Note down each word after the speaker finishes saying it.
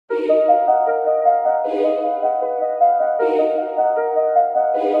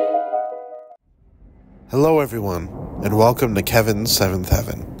Hello everyone, and welcome to Kevin's Seventh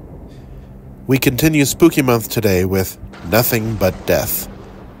Heaven. We continue Spooky Month today with Nothing But Death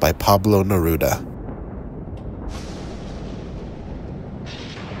by Pablo Neruda.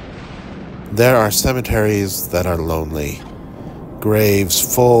 There are cemeteries that are lonely,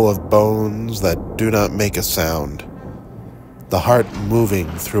 graves full of bones that do not make a sound, the heart moving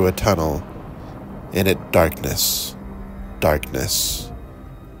through a tunnel, in it darkness, darkness,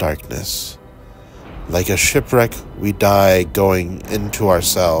 darkness. Like a shipwreck, we die going into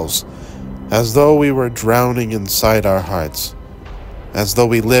ourselves, as though we were drowning inside our hearts, as though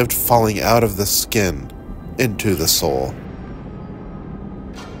we lived falling out of the skin into the soul.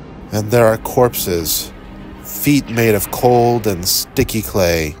 And there are corpses, feet made of cold and sticky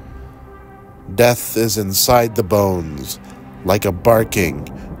clay. Death is inside the bones, like a barking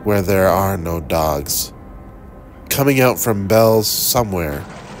where there are no dogs. Coming out from bells somewhere,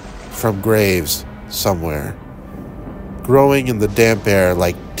 from graves somewhere, growing in the damp air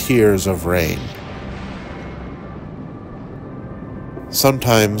like tears of rain.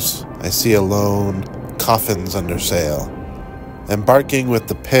 Sometimes I see alone coffins under sail, embarking with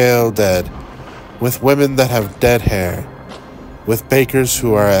the pale dead, with women that have dead hair, with bakers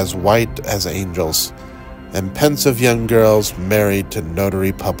who are as white as angels, and pensive young girls married to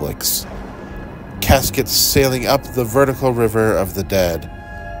notary publics. Caskets sailing up the vertical river of the dead,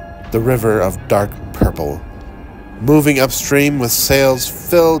 the river of dark purple, moving upstream with sails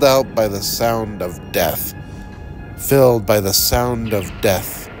filled out by the sound of death, filled by the sound of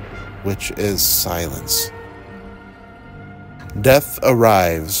death, which is silence. Death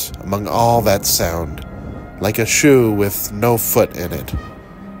arrives among all that sound, like a shoe with no foot in it,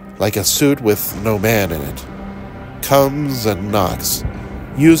 like a suit with no man in it, comes and knocks,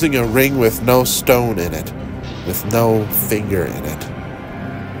 using a ring with no stone in it, with no finger in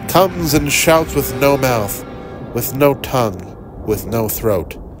it. Comes and shouts with no mouth, with no tongue, with no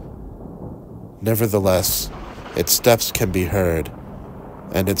throat. Nevertheless, its steps can be heard,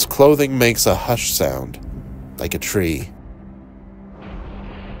 and its clothing makes a hush sound, like a tree.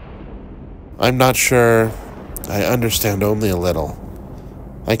 I'm not sure. I understand only a little.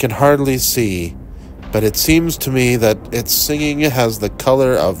 I can hardly see, but it seems to me that its singing has the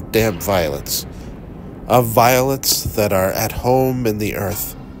color of damp violets, of violets that are at home in the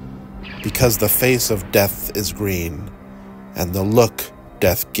earth, because the face of death is green, and the look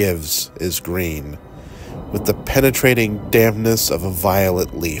death gives is green, with the penetrating dampness of a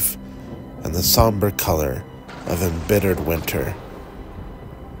violet leaf, and the somber color of embittered winter.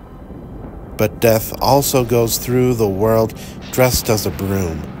 But death also goes through the world dressed as a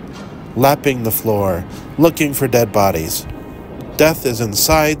broom, lapping the floor, looking for dead bodies. Death is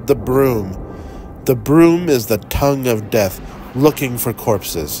inside the broom. The broom is the tongue of death, looking for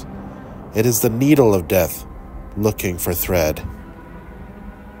corpses. It is the needle of death, looking for thread.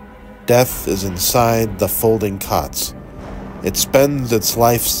 Death is inside the folding cots. It spends its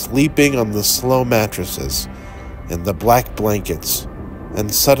life sleeping on the slow mattresses, in the black blankets,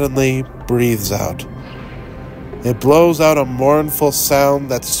 and suddenly breathes out. It blows out a mournful sound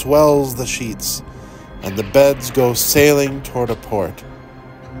that swells the sheets, and the beds go sailing toward a port,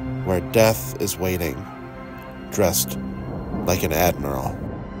 where death is waiting, dressed like an admiral.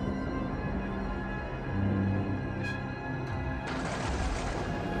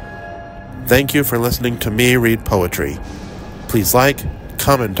 Thank you for listening to me read poetry. Please like,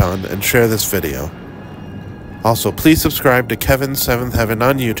 comment on, and share this video. Also, please subscribe to Kevin's Seventh Heaven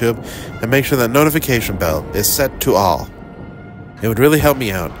on YouTube and make sure that notification bell is set to all. It would really help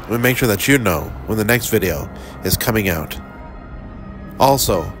me out and make sure that you know when the next video is coming out.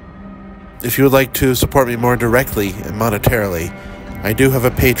 Also, if you would like to support me more directly and monetarily, I do have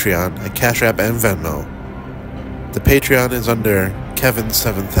a Patreon, a CashApp, and Venmo. The Patreon is under Kevin's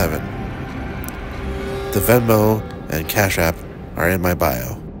Seventh Heaven. The Venmo and CashApp are in my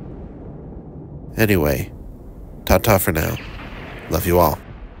bio. Anyway, ta-ta for now. Love you all.